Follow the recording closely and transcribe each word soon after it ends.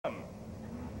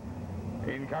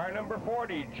In car number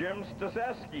 40, Jim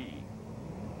Staseski.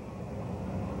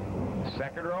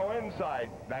 Second row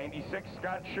inside, 96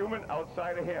 Scott Schumann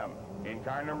outside of him. In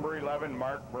car number 11,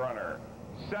 Mark Brunner.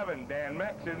 7, Dan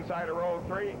Mex inside of row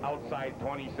 3, outside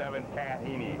 27, Pat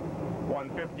Heaney.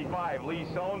 155, Lee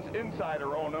Sones inside of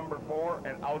row number 4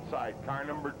 and outside car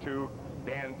number 2,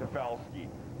 Dan Tefelsky.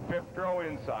 Fifth row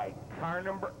inside, car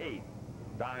number 8,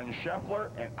 Don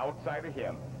Scheffler, and outside of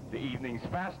him, the evening's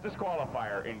fastest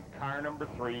qualifier in car number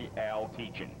 3, Al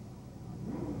Teachin.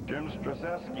 Jim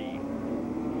Straczewski.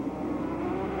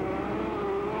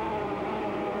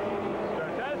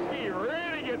 Straczewski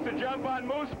really gets a jump on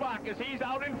Moosbach as he's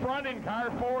out in front in car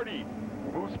 40.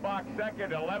 Moosbach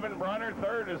second, 11 Brunner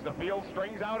third as the field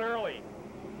strings out early.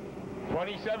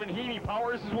 27 Heaney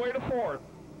powers his way to fourth.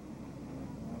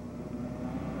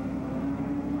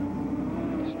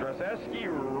 Straczewski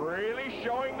really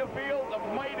showing the field the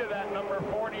might of that number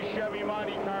 40 Chevy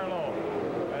Monte Carlo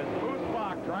as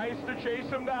Moosbach tries to chase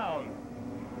him down.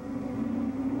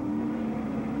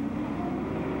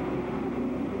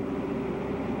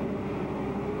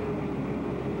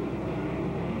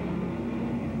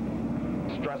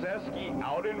 Straczewski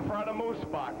out in front of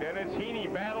Moosbach. Then it's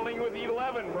Heaney battling with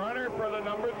 11 Brunner for the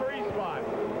number 3 spot.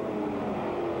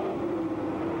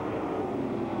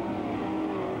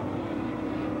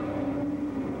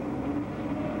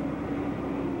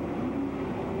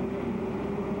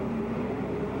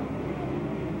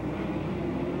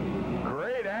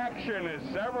 As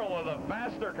several of the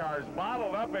faster cars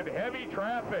bottled up in heavy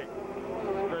traffic.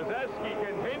 Straczewski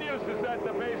continues to set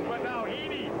the pace, but now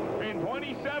Heaney in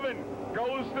 27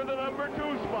 goes to the number 2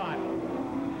 spot.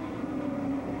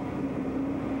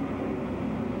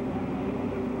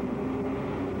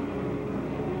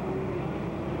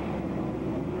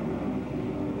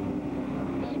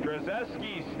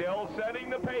 Straczewski still setting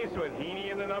the pace with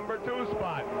Heaney in the number 2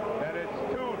 spot. Then it's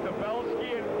 2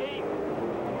 Tefelsky and 8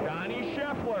 Donnie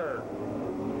Scheffler.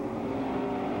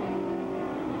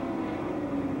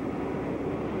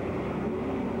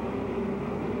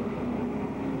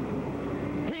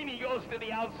 Heaney goes to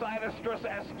the outside of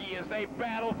Straczewski as they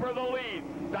battle for the lead.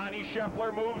 Donnie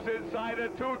Scheffler moves inside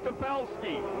of 2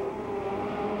 Tefelsky.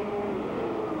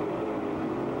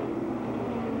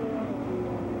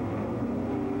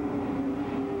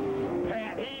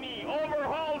 Pat Heaney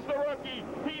overhauls the rookie.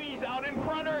 Heaney's out in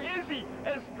front, or is he?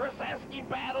 As Straczewski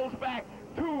battles back.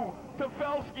 2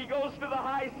 Tefelsky goes to the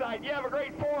high side. You have a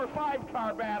great 4 or 5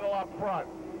 car battle up front.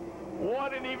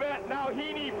 What an event. Now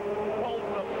Heaney pulls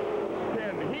the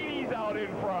pin. Heaney's out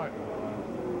in front.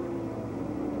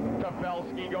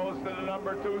 Tefelsky goes to the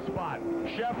number 2 spot.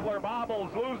 Scheffler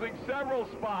bobbles, losing several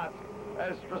spots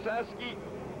as Straczewski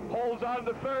holds on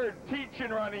to third.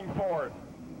 Teachin running fourth.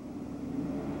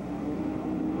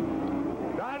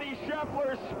 Donnie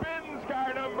Scheffler spins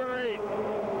car number 8.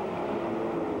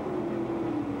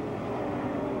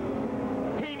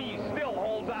 Heaney still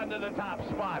holds on to the top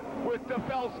spot with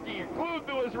Tefelsky glued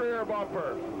to his rear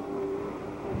bumper.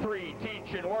 3,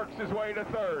 Teachin works his way to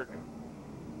third.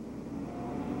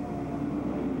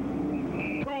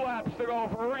 2 laps to go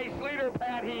for race leader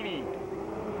Pat Heaney.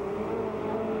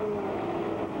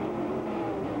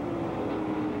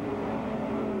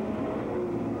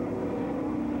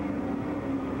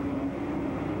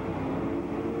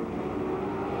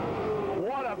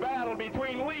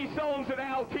 Between Lee Sones and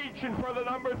Al Teachin for the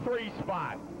number 3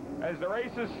 spot. As the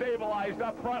race is stabilized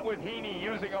up front with Heaney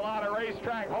using a lot of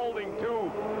racetrack holding 2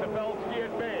 Tefelsky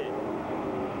at bay.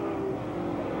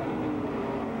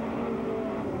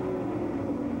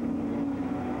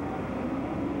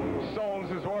 Sones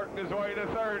has worked his way to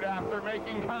third after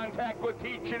making contact with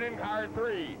Teachin in car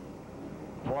 3.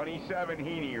 27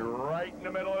 Heaney right in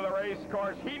the middle of the race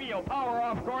course. Heaney will power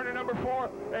off corner number 4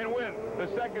 and win the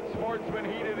second sportsman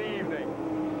heat of the evening.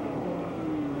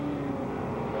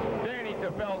 Danny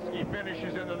Tefelsky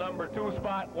finishes in the number 2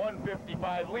 spot.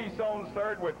 155 Lee Sones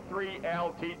third with 3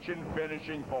 Al Teachin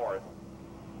finishing fourth.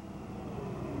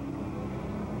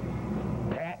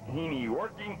 Pat Heaney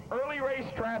working early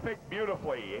race traffic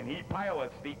beautifully, and he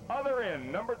pilots the other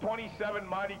end, number 27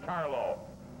 Monte Carlo.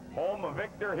 Home a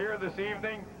victor here this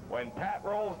evening when Pat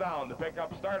rolls down to pick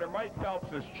up starter Mike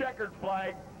Phelps' checkered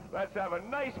flag. Let's have a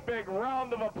nice big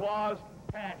round of applause,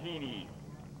 Pat Heaney.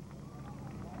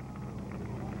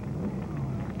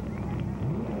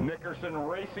 Nickerson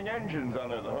Racing engines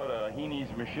under the hood of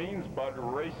Heaney's machines, Bud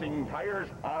Racing tires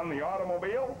on the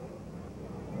automobile,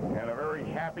 and a very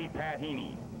happy Pat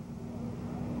Heaney.